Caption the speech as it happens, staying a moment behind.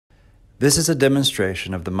This is a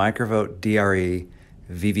demonstration of the Microvote DRE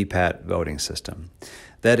VVPAT voting system.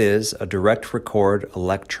 That is, a direct record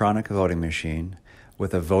electronic voting machine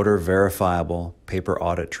with a voter verifiable paper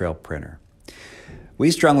audit trail printer.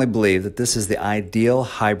 We strongly believe that this is the ideal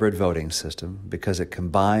hybrid voting system because it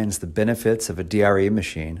combines the benefits of a DRE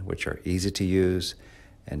machine, which are easy to use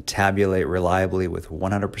and tabulate reliably with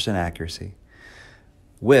 100% accuracy,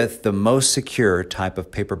 with the most secure type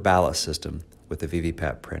of paper ballot system with the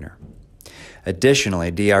VVPAT printer.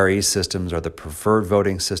 Additionally, DRE systems are the preferred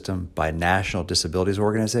voting system by national disabilities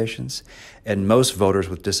organizations and most voters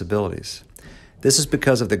with disabilities. This is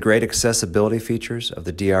because of the great accessibility features of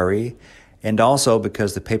the DRE and also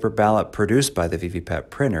because the paper ballot produced by the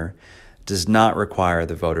VVPAT printer does not require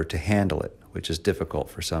the voter to handle it, which is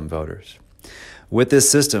difficult for some voters. With this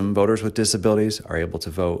system, voters with disabilities are able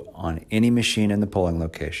to vote on any machine in the polling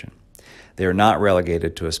location. They are not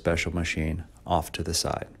relegated to a special machine off to the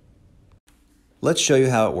side. Let's show you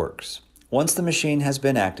how it works. Once the machine has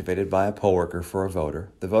been activated by a poll worker for a voter,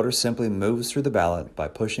 the voter simply moves through the ballot by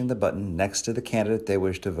pushing the button next to the candidate they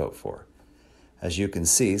wish to vote for. As you can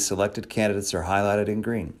see, selected candidates are highlighted in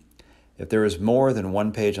green. If there is more than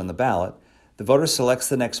one page on the ballot, the voter selects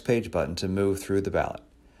the next page button to move through the ballot.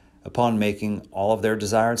 Upon making all of their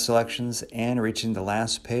desired selections and reaching the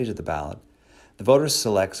last page of the ballot, the voter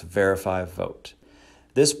selects Verify Vote.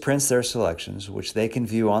 This prints their selections, which they can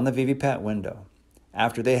view on the VVPAT window.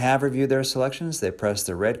 After they have reviewed their selections, they press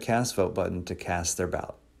the red Cast Vote button to cast their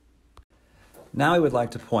ballot. Now I would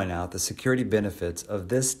like to point out the security benefits of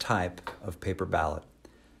this type of paper ballot.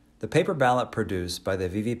 The paper ballot produced by the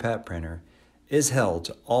VVPAT printer is held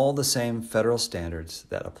to all the same federal standards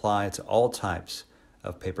that apply to all types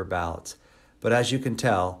of paper ballots, but as you can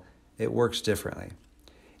tell, it works differently.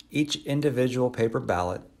 Each individual paper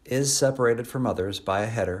ballot is separated from others by a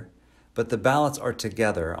header, but the ballots are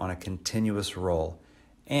together on a continuous roll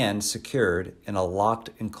and secured in a locked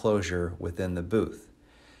enclosure within the booth,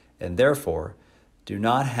 and therefore do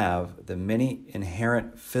not have the many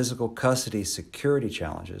inherent physical custody security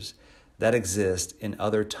challenges that exist in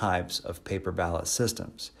other types of paper ballot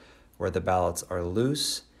systems, where the ballots are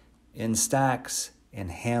loose, in stacks,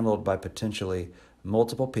 and handled by potentially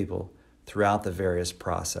multiple people throughout the various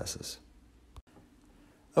processes.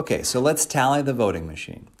 Okay, so let's tally the voting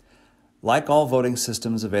machine. Like all voting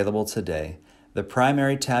systems available today, the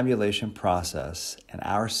primary tabulation process in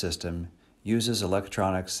our system uses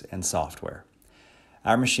electronics and software.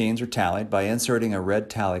 Our machines are tallied by inserting a red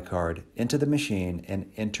tally card into the machine and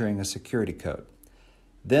entering a security code.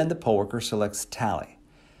 Then the poll worker selects Tally.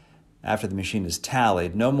 After the machine is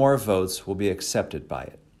tallied, no more votes will be accepted by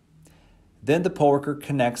it. Then the poll worker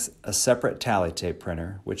connects a separate tally tape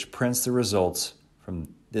printer, which prints the results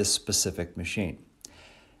from this specific machine.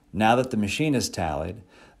 Now that the machine is tallied,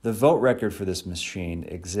 the vote record for this machine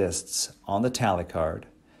exists on the tally card,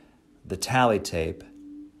 the tally tape,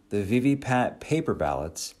 the VVPAT paper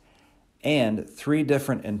ballots, and 3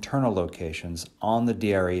 different internal locations on the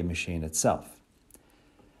DRE machine itself.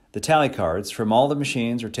 The tally cards from all the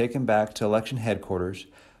machines are taken back to election headquarters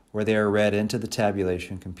where they are read into the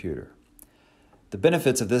tabulation computer. The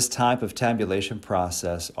benefits of this type of tabulation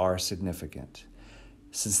process are significant.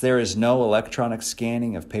 Since there is no electronic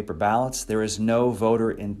scanning of paper ballots, there is no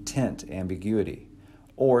voter intent ambiguity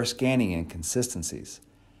or scanning inconsistencies.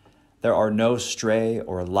 There are no stray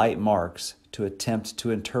or light marks to attempt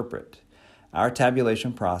to interpret. Our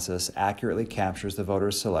tabulation process accurately captures the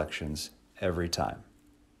voter's selections every time.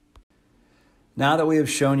 Now that we have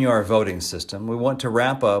shown you our voting system, we want to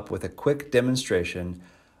wrap up with a quick demonstration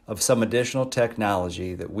of some additional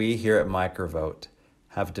technology that we here at Microvote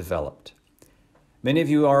have developed. Many of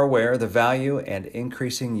you are aware of the value and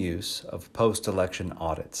increasing use of post-election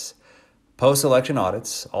audits. Post-election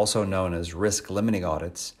audits, also known as risk-limiting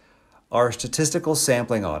audits, are statistical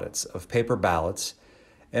sampling audits of paper ballots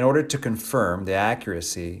in order to confirm the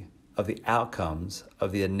accuracy of the outcomes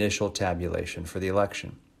of the initial tabulation for the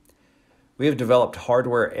election. We have developed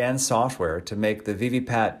hardware and software to make the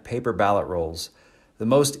VVPAT paper ballot rolls the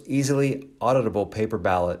most easily auditable paper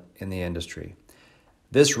ballot in the industry.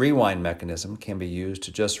 This rewind mechanism can be used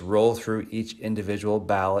to just roll through each individual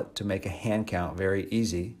ballot to make a hand count very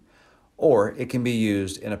easy, or it can be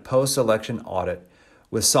used in a post-election audit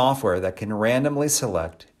with software that can randomly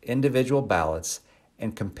select individual ballots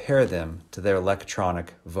and compare them to their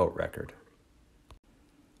electronic vote record.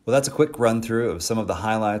 Well, that's a quick run-through of some of the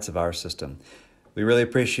highlights of our system. We really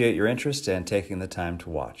appreciate your interest and taking the time to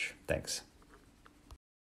watch. Thanks.